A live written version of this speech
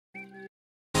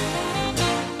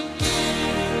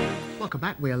Welcome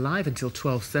back. We are live until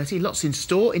 12:30. Lots in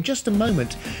store. In just a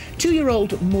moment,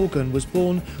 2-year-old Morgan was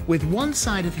born with one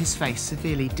side of his face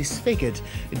severely disfigured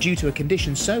due to a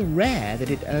condition so rare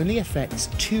that it only affects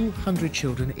 200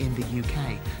 children in the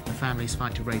UK. The family's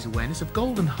fight to raise awareness of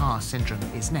Golden Heart syndrome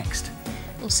is next.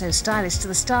 Also, stylist to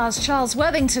the stars, Charles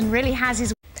Worthington really has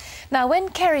his... Now, when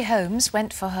Kerry Holmes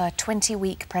went for her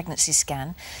 20-week pregnancy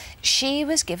scan, she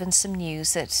was given some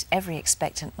news that every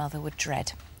expectant mother would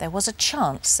dread. There was a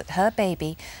chance that her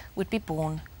baby would be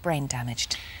born brain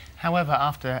damaged. However,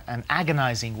 after an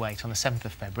agonising wait on the 7th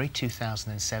of February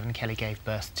 2007, Kelly gave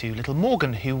birth to little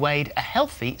Morgan, who weighed a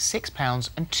healthy 6 pounds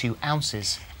and 2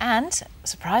 ounces. And,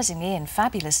 surprisingly and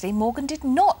fabulously, Morgan did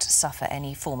not suffer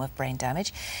any form of brain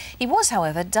damage. He was,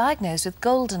 however, diagnosed with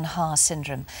Golden Heart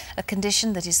syndrome, a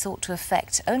condition that is thought to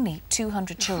affect only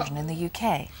 200 children in the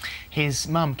UK. His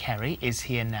mum, Kerry, is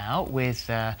here now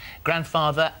with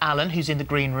grandfather Alan, who's in the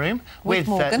green room, with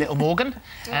little Morgan.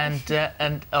 and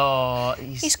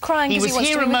he's crying because he was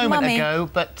here a moment ago,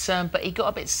 but he got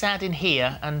a bit sad in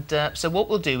here. And so what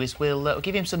we'll do is we'll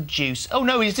give him some juice. Oh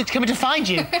no, he's coming to find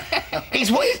you.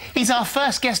 He's our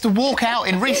first guest to walk out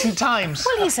in recent times.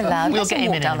 Well, he's allowed. We'll get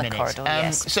him in down a the minute. corridor.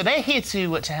 Yes. So they're here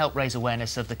to help raise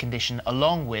awareness of the condition,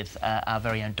 along with our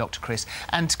very own Dr. Chris.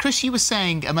 And Chris, you were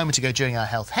saying a moment ago during our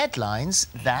health headlines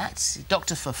that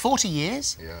doctor for 40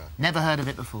 years. Yeah. Never heard of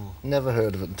it before. Never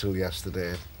heard of it until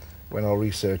yesterday, when our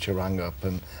researcher rang up,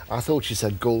 and I thought she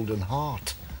said Golden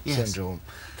Heart syndrome.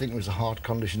 I think it was a heart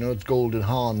condition. It's Golden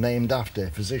Heart, named after a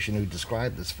physician who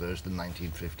described this first in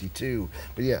 1952.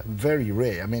 But yeah, very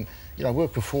rare. I mean, you know, I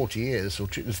worked for 40 years, so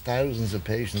treated thousands of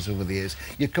patients over the years.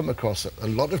 You come across a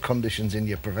lot of conditions in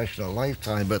your professional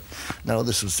lifetime, but no,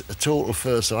 this was a total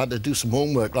first, so I had to do some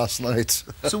homework last night.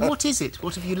 So what is it?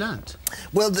 What have you learnt?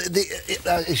 Well,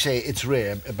 as you say, it's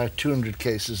rare. About 200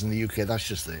 cases in the UK. That's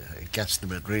just a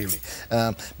guesstimate, really.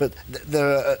 But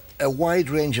there are a wide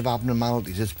range of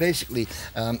abnormalities. It's basically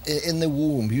in the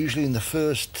womb, usually in the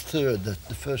first third, the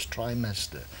first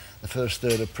trimester, the first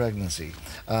third of pregnancy,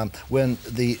 when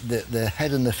the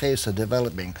head and the face are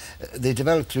developing. They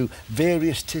develop through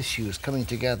various tissues coming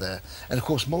together, and of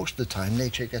course most of the time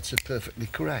nature gets it perfectly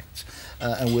correct.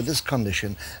 And with this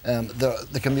condition,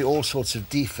 there can be all sorts of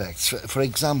defects. For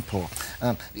example,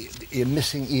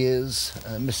 missing ears,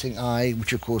 missing eye,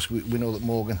 which of course we know that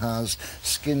Morgan has,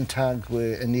 skin tag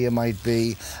where an ear might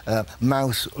be,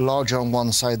 mouth larger on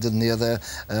one side than the other,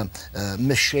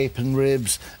 misshapen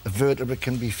ribs, a vertebra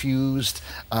can be fused,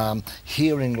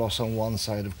 hearing loss on one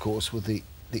side, of course, with the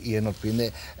ear not being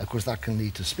there. Of course, that can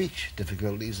lead to speech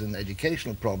difficulties and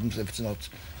educational problems if it's not,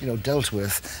 you know, dealt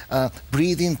with.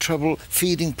 Breathing trouble,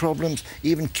 feeding problems,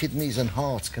 even kidneys and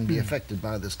hearts can be affected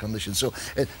by this condition. So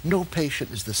no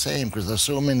patient is the same because there's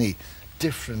so many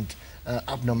different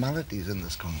abnormalities in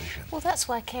this condition. Well, that's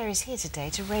why Kerry's here today,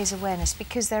 to raise awareness,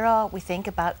 because there are, we think,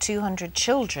 about 200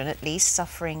 children at least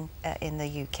suffering in the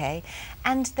UK,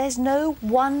 and there's no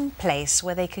one place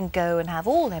where they can go and have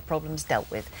all their problems dealt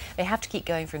with. They have to keep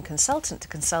going from consultant to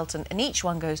consultant, and each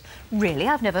one goes, really,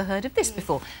 I've never heard of this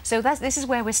before. So this is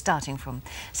where we're starting from.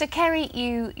 So Kerry,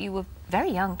 you were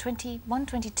very young, 21,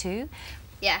 22.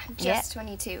 Yeah, just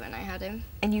 22 when I had him.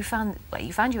 And you found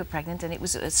you were pregnant, and it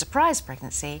was a surprise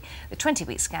pregnancy. The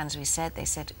 20-week scans, they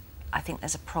said, I think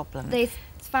there's a problem. They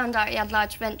found out he had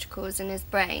large ventricles in his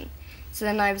brain. So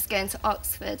then I was going to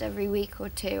Oxford every week or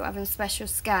two, having special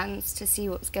scans to see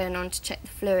what was going on, to check the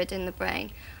fluid in the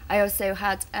brain. I also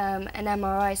had an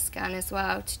MRI scan as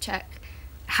well to check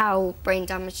how brain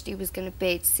damaged he was going to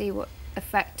be, to see what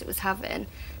effect it was having.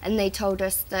 And they told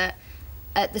us that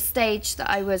at the stage that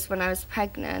I was when I was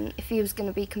pregnant, if he was going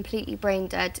to be completely brain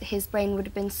dead, his brain would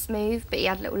have been smooth, but he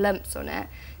had little lumps on it.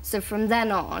 So from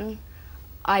then on,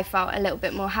 I felt a little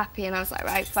bit more happy, and I was like,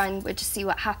 right, fine, we'll just see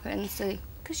what happens. So,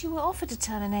 because you were offered a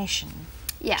termination,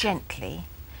 gently,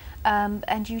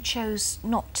 and you chose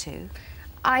not to.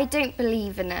 I don't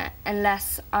believe in it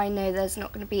unless I know there's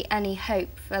not going to be any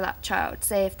hope for that child.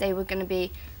 Say if they were going to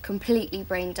be completely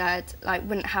brain dead, like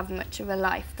wouldn't have much of a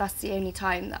life, that's the only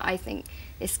time that I think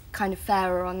it's kind of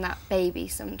fairer on that baby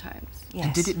sometimes. Yes.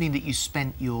 And did it mean that you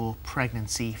spent your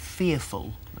pregnancy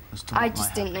fearful as to what I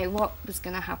just didn't know what was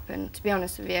going to happen, to be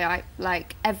honest with you.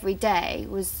 Like every day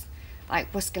was like,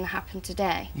 what's going to happen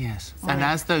today? Yes. And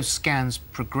as those scans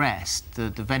progressed, the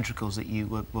ventricles that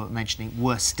you were mentioning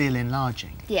were still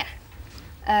enlarging? Yeah.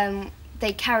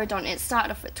 They carried on. It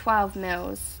started off at 12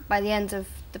 mils. By the end of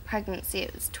the pregnancy,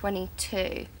 it was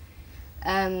 22.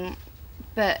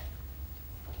 But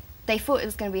they thought it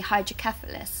was going to be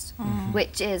hydrocephalus,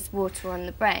 which is water on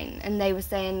the brain, and they were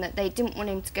saying that they didn't want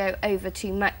him to go over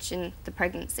too much in the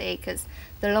pregnancy because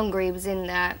the longer he was in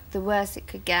there, the worse it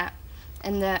could get,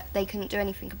 and that they couldn't do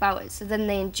anything about it. So then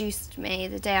they induced me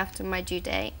the day after my due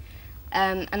date,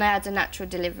 and I had a natural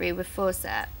delivery with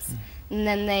forceps. And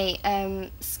then they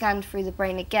scanned through the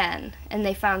brain again, and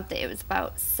they found that it was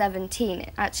about 17.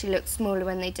 It actually looked smaller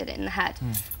when they did it in the head,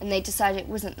 and they decided it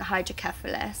wasn't the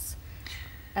hydrocephalus.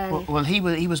 Well, he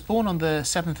was born on the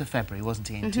 7th of February, wasn't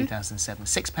he, in 2007?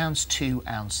 6 pounds 2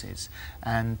 ounces,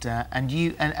 and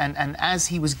as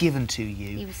he was given to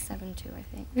you, He was 7'2", I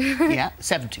think. yeah,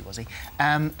 7'2" was he?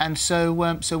 And so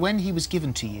when he was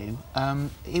given to you,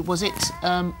 was it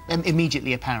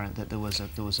immediately apparent that there was a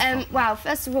problem? Well,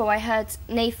 first of all, I heard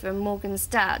Nathan, Morgan's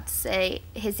dad, say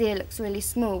his ear looks really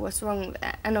small. What's wrong with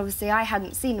it? And obviously, I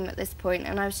hadn't seen him at this point,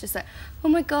 and I was just like, oh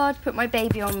my God, put my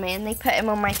baby on me, and they put him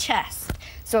on my chest.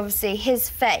 So obviously his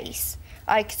face,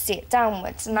 I could see it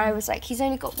downwards, and I was like, he's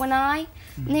only got one eye?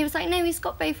 And he was like, no, he's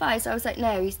got both eyes. I was like,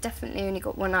 no, he's definitely only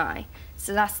got one eye.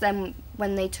 So that's then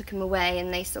when they took him away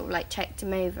and they sort of like checked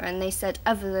him over, and they said,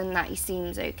 other than that, he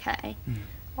seems okay.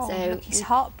 Oh, So look, he's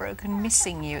heartbroken,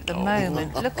 missing you at the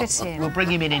moment. Look at him. We'll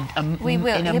bring him in We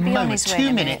will. in a He'll be on moment, his way in 2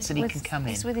 a minutes, and he with- can come in.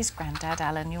 He's with his granddad,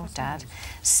 Alan, your dad.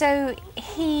 So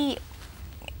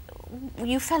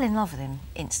you fell in love with him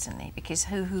instantly, because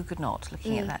who could not,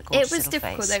 looking at that gorgeous It was little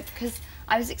difficult face. though, because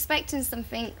I was expecting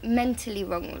something mentally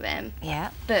wrong with him, Yeah.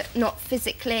 but not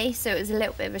physically, so it was a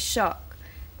little bit of a shock.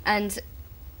 And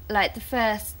like the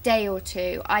first day or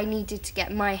two, I needed to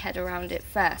get my head around it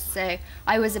first, so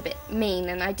I was a bit mean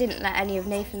and I didn't let any of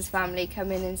Nathan's family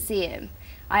come in and see him.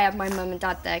 I had my mum and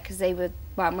dad there because they were,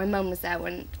 well, my mum was there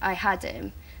when I had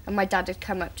him, and my dad had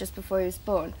come up just before he was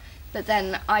born. But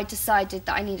then I decided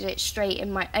that I needed it straight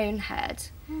in my own head,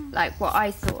 like what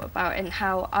I thought about and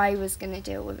how I was going to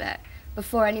deal with it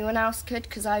before anyone else could,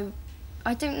 because I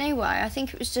don't know why. I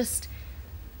think it was just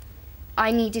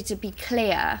I needed to be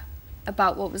clear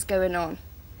about what was going on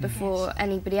before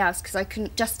anybody else, because I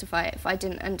couldn't justify it if I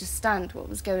didn't understand what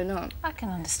was going on. I can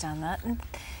understand that. And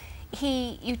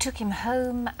you took him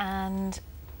home, and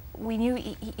we knew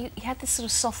he had this sort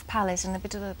of soft palate and a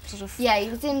bit of a sort of... Yeah, he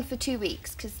was in for 2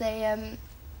 weeks because they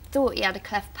thought he had a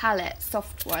cleft palate,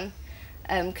 soft one,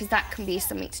 because that can be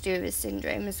something to do with his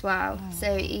syndrome as well.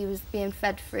 So he was being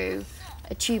fed through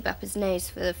a tube up his nose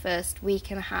for the first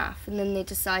week and a half, and then they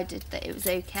decided that it was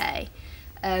okay.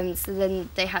 So then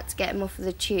they had to get him off of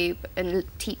the tube and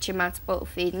teach him how to bottle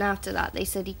feed, and after that they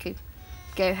said he could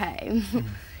go home.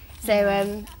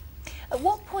 So At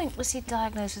what point was he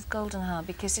diagnosed with golden heart?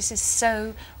 Because this is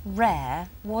so rare.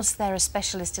 Was there a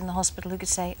specialist in the hospital who could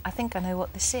say, I think I know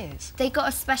what this is? they got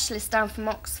a specialist down from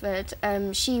Oxford.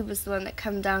 She was the one that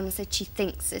come down and said she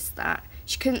thinks it's that.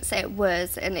 She couldn't say it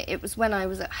was, and it was when I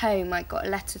was at home I got a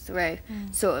letter through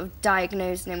sort of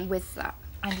diagnosing him with that.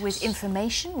 And with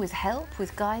information, with help,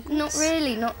 with guidance? Not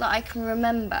really, not that I can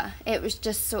remember. It was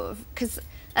just sort of, because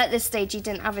at this stage he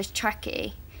didn't have his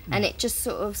trachea, and it just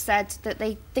sort of said that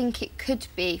they think it could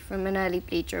be from an early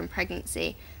bleed during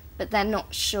pregnancy, but they're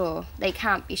not sure. They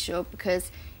can't be sure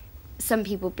because some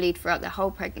people bleed throughout their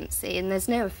whole pregnancy and there's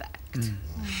no effect.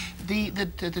 The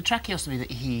tracheostomy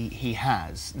that he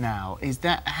has now, is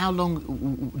that, how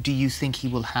long do you think he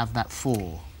will have that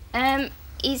for?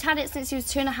 He's had it since he was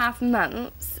 2.5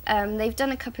 months. They've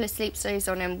done a couple of sleep studies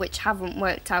on him which haven't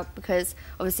worked out because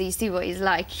obviously you see what he's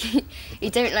like. He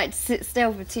don't like to sit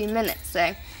still for 2 minutes.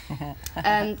 So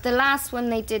the last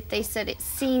one they did, they said it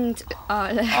seemed...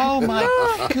 Oh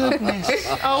my goodness!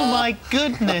 Oh my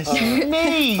goodness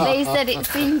me! They said it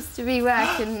seems to be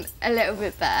working a little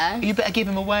bit better. You better give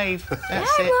him a wave.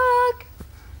 That's it. Mark!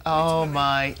 Oh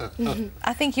my!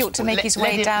 I think he ought to make his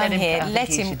way him- down let him- here. I think Let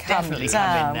he him should come definitely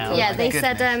come in down. now. Yeah, Oh, they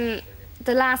goodness. said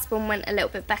the last one went a little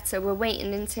bit better. We're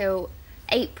waiting until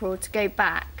April to go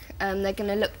back. They're going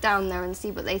to look down there and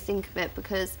see what they think of it,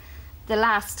 because the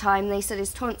last time they said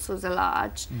his tonsils are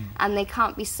large and they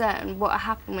can't be certain what will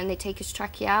happen when they take his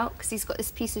trachea out, because he's got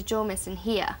this piece of jaw missing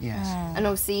here. Yes. And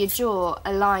obviously your jaw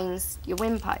aligns your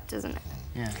windpipe, doesn't it?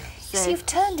 Yeah. So you've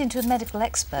turned into a medical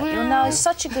expert. You're now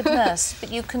such a good nurse, but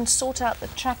you can sort out the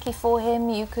trachea for him,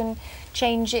 you can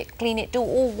change it, clean it, do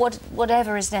all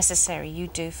whatever is necessary you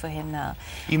do for him now.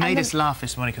 You made us laugh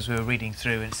this morning because we were reading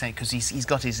through and saying, because he's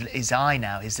got his eye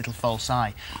now, his little false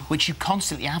eye, which you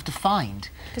constantly have to find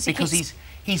because he's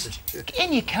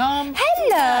in you come.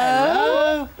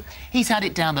 Hello. He's had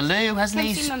it down the loo, hasn't he?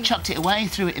 Can I see He's Mum? chucked it away,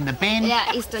 threw it in the bin.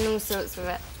 Yeah, he's done all sorts with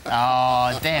it.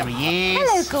 Oh, there he is.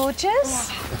 Hello, gorgeous.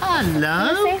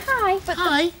 Hello. Say hi. But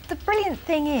Hi. The brilliant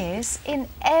thing is, in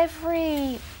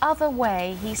every other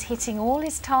way, he's hitting all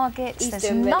his targets. He's There's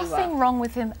doing really nothing well. wrong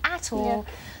with him at all.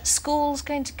 Yeah. School's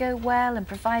going to go well, and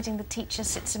providing the teacher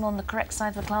sits him on the correct side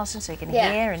of the classroom so he can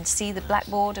Yeah. hear and see the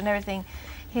blackboard and everything,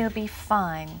 he'll be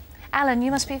fine. Alan,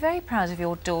 you must be very proud of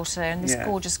your daughter and this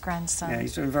gorgeous grandson. Yeah,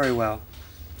 he's doing very well.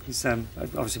 He's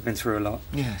obviously been through a lot.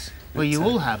 Yes. Well, you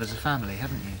all have as a family,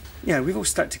 haven't you? Yeah, we've all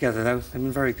stuck together though. They've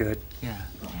been very good. Yeah.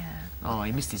 Yeah. Oh,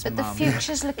 he missed his But mum. the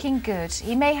future's looking good.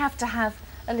 He may have to have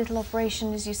a little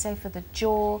operation, as you say, for the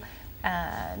jaw,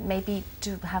 maybe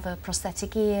to have a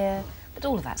prosthetic ear, but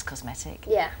all of that's cosmetic.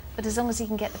 Yeah. But as long as he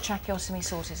can get the tracheotomy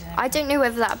sorted and I everything. don't know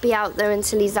whether that'll be out though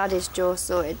until he's had his jaw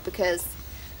sorted, because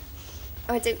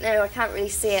I don't know, I can't really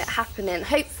see it happening.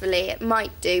 Hopefully it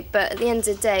might do, but at the end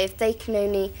of the day, if they can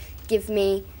only give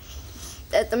me,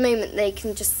 at the moment they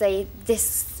can just say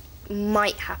this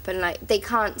might happen, like they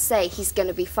can't say he's going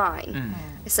to be fine.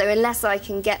 So unless I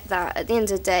can get that, at the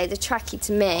end of the day, the trachea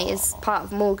to me is part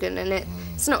of Morgan, and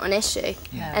it's not an issue.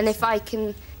 Yeah. And if I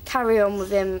can carry on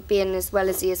with him being as well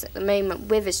as he is at the moment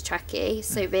with his trachea,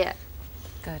 so be it.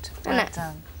 Good. And Well it-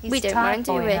 done. we He's don't tired mind,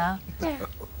 do boy we? now. No.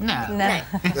 No.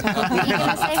 You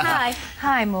gonna say hi?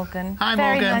 Hi, Morgan. Hi,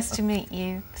 Very Morgan. nice to meet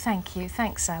you. Thank you.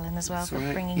 Thanks, Alan, as well, for all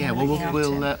right. bringing Yeah, him well, looking after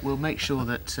him. we'll make sure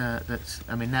that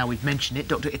I mean, now we've mentioned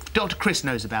it. If Dr. Chris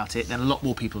knows about it, then a lot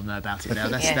more people know about it now.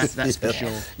 That's Yes. that's for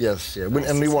sure. Yes, yeah. Bless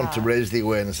And we his want to heart. raise the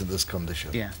awareness of this condition.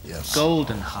 Yeah. Yes.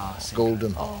 Golden heart syndrome.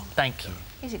 Golden. Thank you.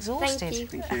 He's exhausted. Thank you.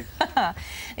 Thank you.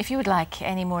 If you would like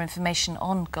any more information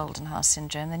on Golden Heart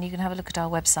Syndrome, then you can have a look at our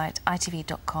website,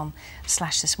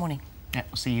 itv.com/thismorning. Yeah,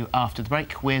 we'll see you after the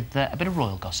break with a bit of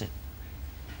royal gossip.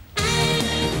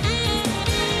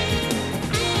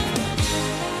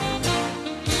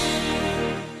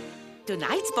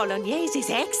 Tonight's bolognese is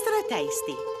extra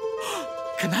tasty.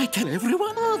 Can I tell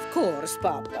everyone? Of course,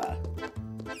 Papa.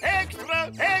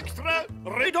 Extra, extra!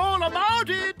 Read all about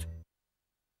it!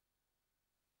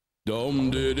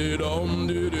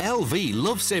 LV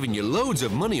loves saving you loads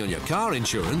of money on your car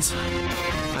insurance.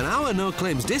 And our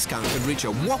no-claims discount could reach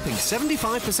a whopping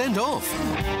 75% off.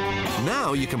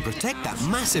 Now you can protect that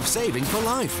massive saving for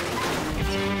life.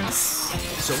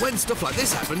 So when stuff like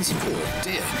this happens, oh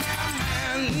dear,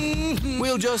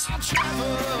 we'll just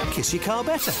kiss your car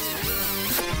better.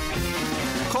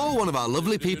 Call one of our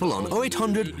lovely people on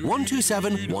 0800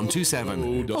 127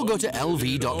 127 or go to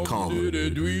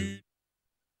lv.com.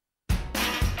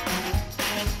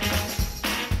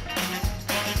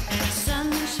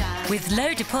 With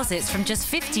low deposits from just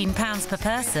 £15 per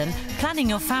person, planning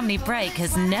your family break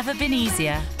has never been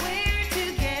easier.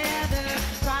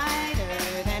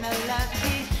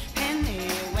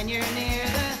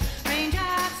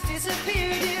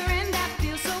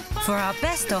 For our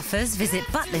best offers, visit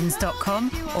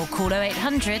butlins.com or call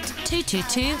 0800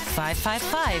 222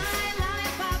 555.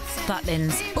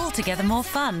 Butlins, altogether more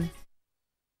fun.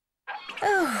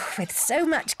 Oh, with so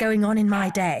much going on in my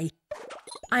day,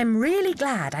 I'm really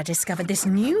glad I discovered this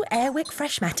new Airwick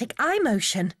Freshmatic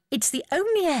iMotion. It's the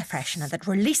only air freshener that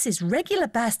releases regular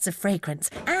bursts of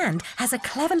fragrance and has a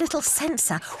clever little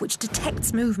sensor which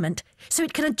detects movement, so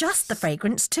it can adjust the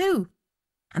fragrance too.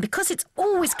 And because it's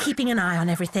always keeping an eye on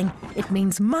everything, it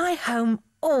means my home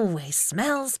always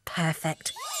smells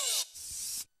perfect.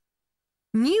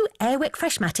 New Airwick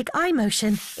Freshmatic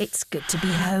iMotion. It's good to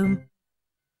be home.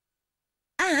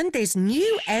 And there's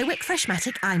new Airwick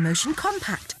Freshmatic iMotion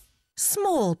Compact.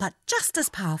 Small but just as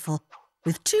powerful,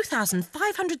 with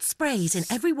 2,500 sprays in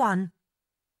every one.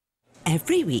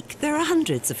 Every week, there are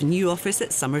hundreds of new offers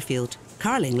at Summerfield.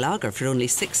 Carling Lager for only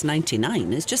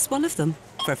 $6.99 is just one of them.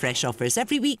 For fresh offers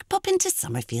every week, pop into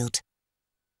Summerfield.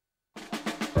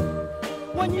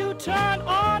 When you turn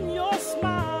on your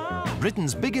smile.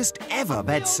 Britain's biggest ever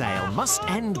bed sale must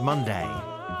end Monday.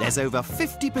 There's over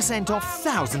 50% off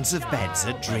thousands of beds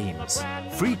at Dreams.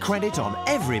 Free credit on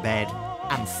every bed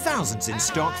and thousands in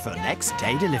stock for next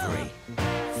day delivery.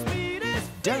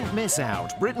 Don't miss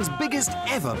out. Britain's biggest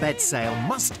ever bed sale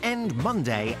must end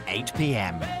Monday, 8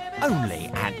 p.m. Only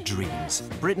at Dreams,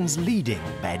 Britain's leading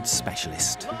bed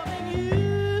specialist.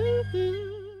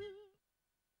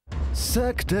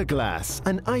 Cirque de Glace,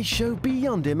 an ice show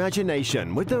beyond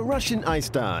imagination with the Russian ice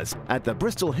stars at the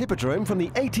Bristol Hippodrome from the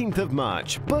 18th of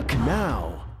March. Book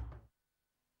now.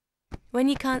 When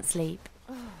you can't sleep,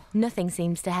 nothing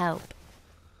seems to help.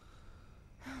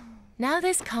 Now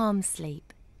there's Calm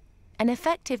Sleep, an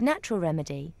effective natural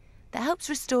remedy that helps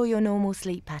restore your normal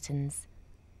sleep patterns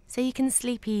so you can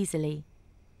sleep easily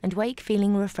and wake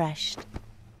feeling refreshed.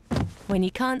 When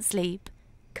you can't sleep,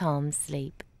 Calm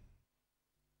Sleep.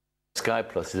 Sky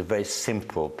Plus is a very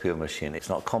simple, pure machine. It's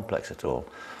not complex at all,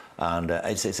 and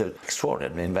it's an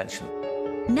extraordinary invention.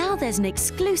 Now there's an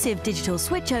exclusive digital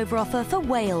switchover offer for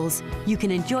Wales. You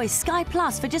can enjoy Sky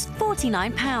Plus for just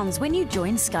 £49 when you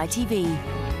join Sky TV.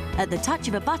 At the touch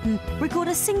of a button, record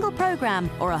a single programme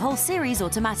or a whole series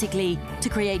automatically to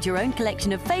create your own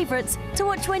collection of favourites to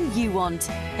watch when you want.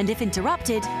 And if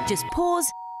interrupted, just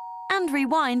pause and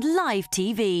rewind live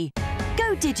TV.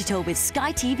 Go digital with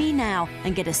Sky TV now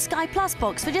and get a Sky Plus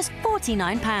box for just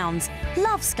 £49.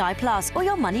 Love Sky Plus or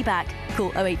your money back. Call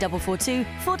 08442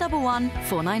 411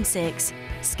 496.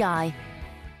 Sky.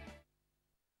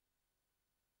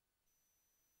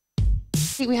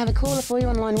 We have a caller for you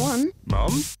on line 1.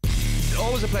 Mum?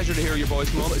 Always a pleasure to hear your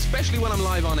voice, Mum, especially when I'm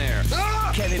live on air.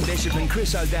 Ah! Kevin Bishop and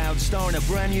Chris O'Dowd star in a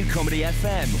brand new comedy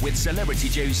FM with Celebrity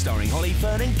Jews starring Holly,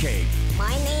 Fern and King.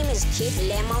 My name is Kid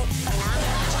Lemo and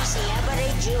I'm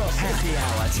Celebrity Jews. Happy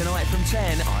Hour tonight from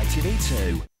 10,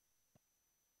 ITV2.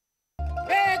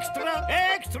 Extra,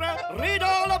 extra, read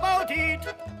all about it.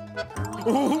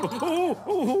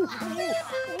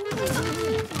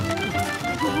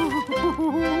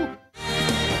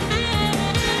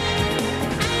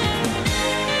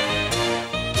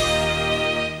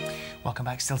 Welcome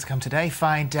back. Still to come today,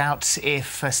 find out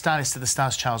if stylist of the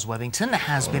Stars Charles Worthington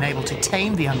has been able to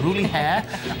tame the unruly hair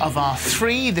of our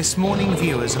 3 This Morning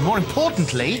viewers, and more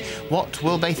importantly, what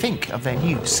will they think of their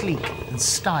new sleek and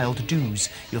styled do's?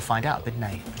 You'll find out at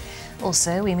midnight.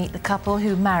 Also, we meet the couple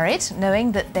who married,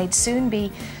 knowing that they'd soon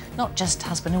be not just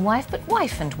husband and wife, but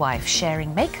wife and wife,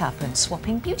 sharing makeup and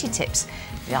swapping beauty tips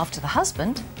after the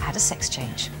husband had a sex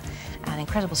change. An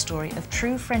incredible story of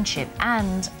true friendship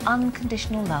and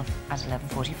unconditional love at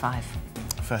 11:45.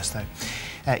 First, though,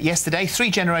 yesterday, 3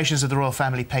 generations of the royal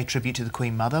family paid tribute to the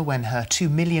Queen Mother when her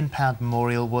 £2 million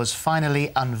memorial was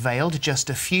finally unveiled just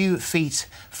a few feet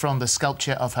from the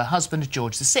sculpture of her husband,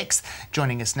 George VI.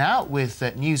 Joining us now with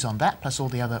news on that, plus all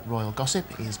the other royal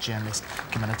gossip, is journalist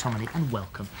Camilla Tominey, and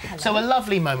welcome. Hello. So a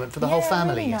lovely moment for the whole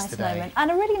family really nice yesterday. Moment.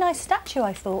 And a really nice statue,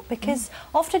 I thought, because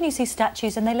often you see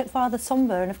statues and they look rather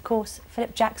sombre, and of course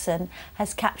Philip Jackson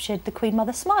has captured the Queen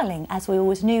Mother smiling, as we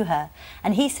always knew her.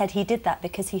 And he said he did that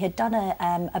because he had done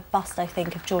a bust, I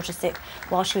think, of George VI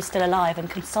while she was still alive and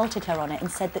consulted her on it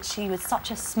and said that she was such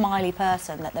a smiley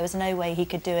person that there was no way he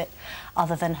could do it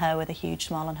other than her with a huge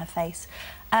smile on her face.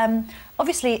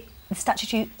 Obviously, the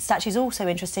statue is also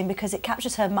interesting because it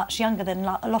captures her much younger than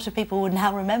a lot of people would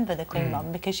now remember the Queen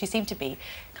Mum, because she seemed to be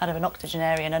kind of an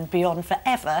octogenarian and beyond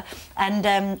forever.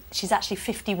 And she's actually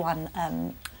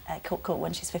 51. Caught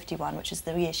when she's 51, which is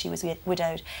the year she was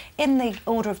widowed, in the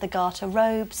Order of the Garter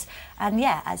robes, and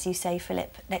yeah, as you say,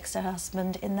 Philip next to her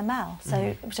husband in the Mall. So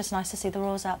it was just nice to see the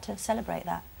royals out to celebrate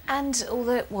that. And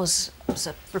although it was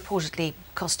reportedly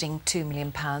costing £2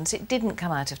 million, it didn't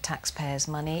come out of taxpayers'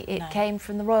 money. It came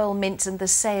from the Royal Mint and the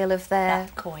sale of their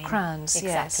crowns.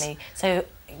 Exactly. Yes. So,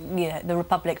 you know, the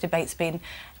Republic debate's been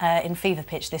in fever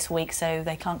pitch this week, so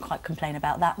they can't quite complain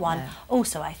about that one. No.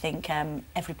 Also, I think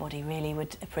everybody really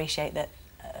would appreciate that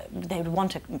they would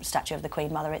want a statue of the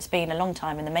Queen Mother. It's been a long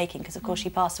time in the making because, of course, she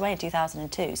passed away in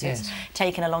 2002, so it's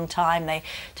taken a long time. They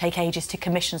take ages to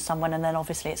commission someone, and then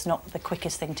obviously it's not the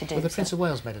quickest thing to do. Well, the Prince of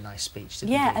Wales made a nice speech, didn't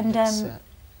he? Yeah, and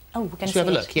oh, we're going to see have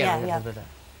a look. Yeah.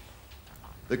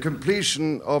 The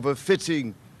completion of a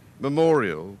fitting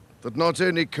memorial that not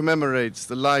only commemorates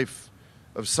the life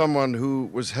of someone who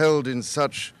was held in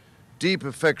such deep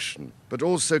affection, but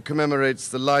also commemorates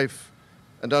the life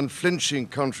and unflinching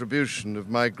contribution of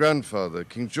my grandfather,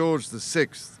 King George VI.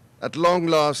 At long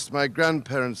last, my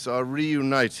grandparents are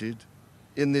reunited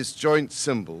in this joint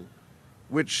symbol,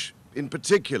 which in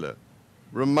particular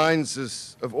reminds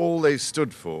us of all they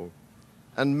stood for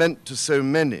and meant to so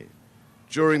many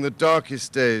during the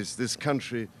darkest days this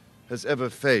country has ever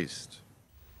faced.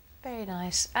 Very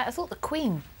nice. I thought the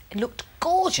Queen looked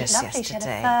gorgeous yesterday. She had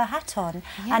a fur hat on.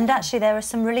 Yeah. And actually there are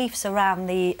some reliefs around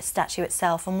the statue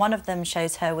itself, and one of them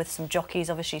shows her with some jockeys.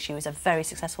 Obviously she was a very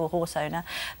successful horse owner,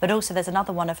 but also there's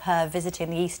another one of her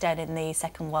visiting the East End in the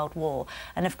Second World War.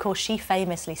 And of course she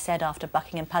famously said after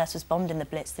Buckingham Palace was bombed in the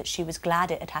Blitz that she was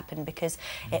glad it had happened because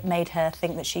it made her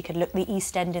think that she could look the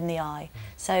East End in the eye.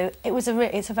 So it was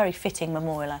it's a very fitting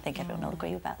memorial. I think everyone will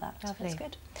agree about that. Lovely. That's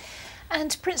good.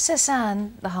 And Princess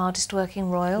Anne, the hardest working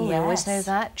royal, we always know Yes.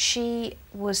 that, she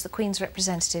was the Queen's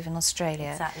representative in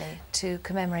Australia. Exactly. To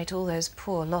commemorate all those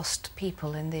poor lost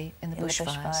people in the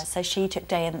bushfires. So she took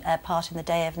part in the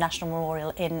Day of National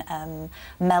Memorial in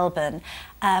Melbourne.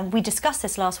 We discussed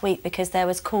this last week because there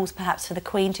was calls perhaps for the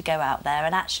Queen to go out there,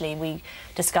 and actually we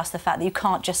discussed the fact that you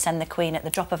can't just send the Queen at the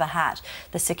drop of a hat.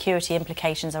 The security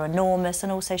implications are enormous,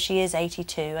 and also she is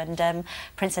 82, and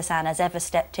Princess Anne has ever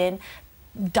stepped in.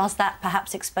 Does that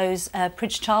perhaps expose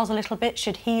Prince Charles a little bit?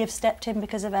 Should he have stepped in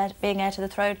because of being heir to the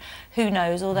throne? Who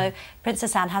knows? Although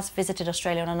Princess Anne has visited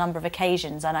Australia on a number of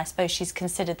occasions, and I suppose she's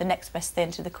considered the next best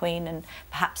thing to the Queen, and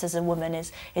perhaps as a woman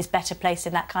is better placed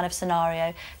in that kind of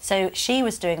scenario. So she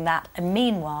was doing that, and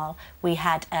meanwhile we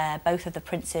had both of the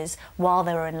princes, while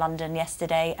they were in London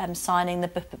yesterday, signing the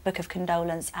Book of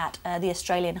Condolence at the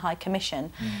Australian High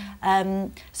Commission.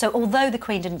 So although the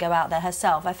Queen didn't go out there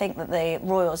herself, I think that the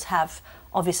royals have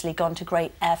obviously gone to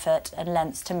great effort and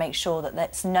lengths to make sure that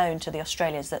it's known to the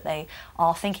Australians that they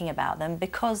are thinking about them,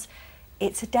 because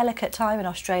it's a delicate time in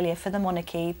Australia for the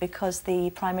monarchy, because the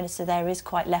Prime Minister there is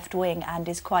quite left-wing and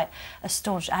is quite a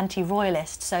staunch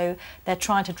anti-royalist, so they're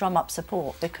trying to drum up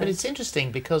support. Because But it's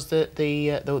interesting because the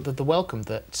welcome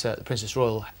that the Princess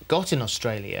Royal got in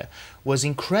Australia was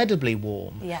incredibly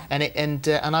warm. Yeah.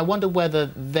 And I wonder whether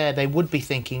they would be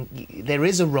thinking there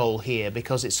is a role here,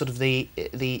 because it's sort of the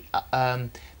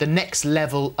next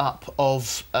level up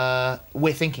of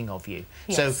we're thinking of you.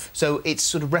 Yes. So it's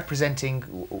sort of representing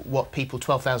what people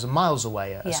 12,000 miles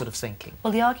away are sort of thinking.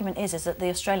 Well, the argument is that the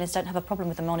Australians don't have a problem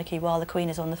with the monarchy while the Queen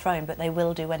is on the throne, but they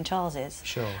will do when Charles is.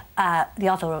 Sure. The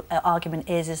other argument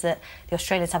is that the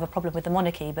Australians have a problem with the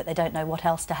monarchy, but they don't know what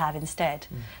else to have instead.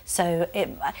 So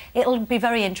it'll be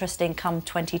very interesting come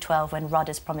 2012 when Rudd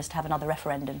has promised to have another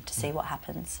referendum to see what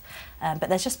happens. But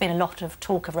there's just been a lot of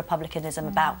talk of republicanism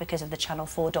about because of the Channel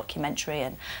 4 documentary,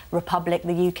 and Republic,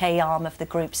 the UK arm of the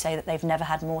group, say that they've never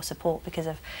had more support because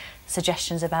of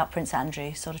suggestions about Prince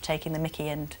Andrew sort of taking the mickey,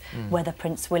 and whether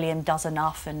Prince William does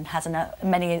enough and has as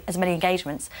many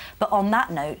engagements. But on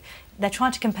that note, they're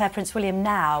trying to compare Prince William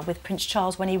now with Prince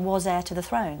Charles when he was heir to the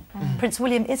throne. Prince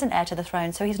William isn't heir to the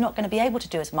throne, so he's not going to be able to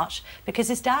do as much because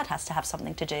his dad has to have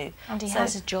something to do. And he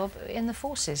has a job in the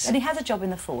forces. And he has a job in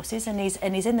the forces, and he's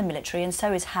in the military, and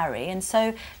so is Harry. And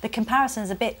so the comparison's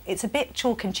a bit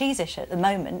chalk and cheese-ish at the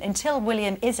moment until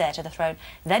William is heir to the throne.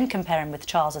 Then compare him with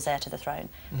Charles as heir to the throne.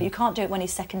 But you can't do it when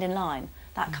he's second in line.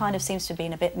 That kind of seems to have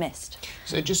been a bit missed.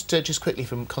 So just quickly,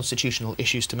 from constitutional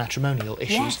issues to matrimonial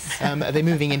issues, Yes. are they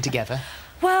moving in together?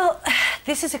 Well,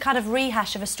 this is a kind of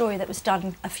rehash of a story that was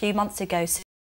done a few months ago.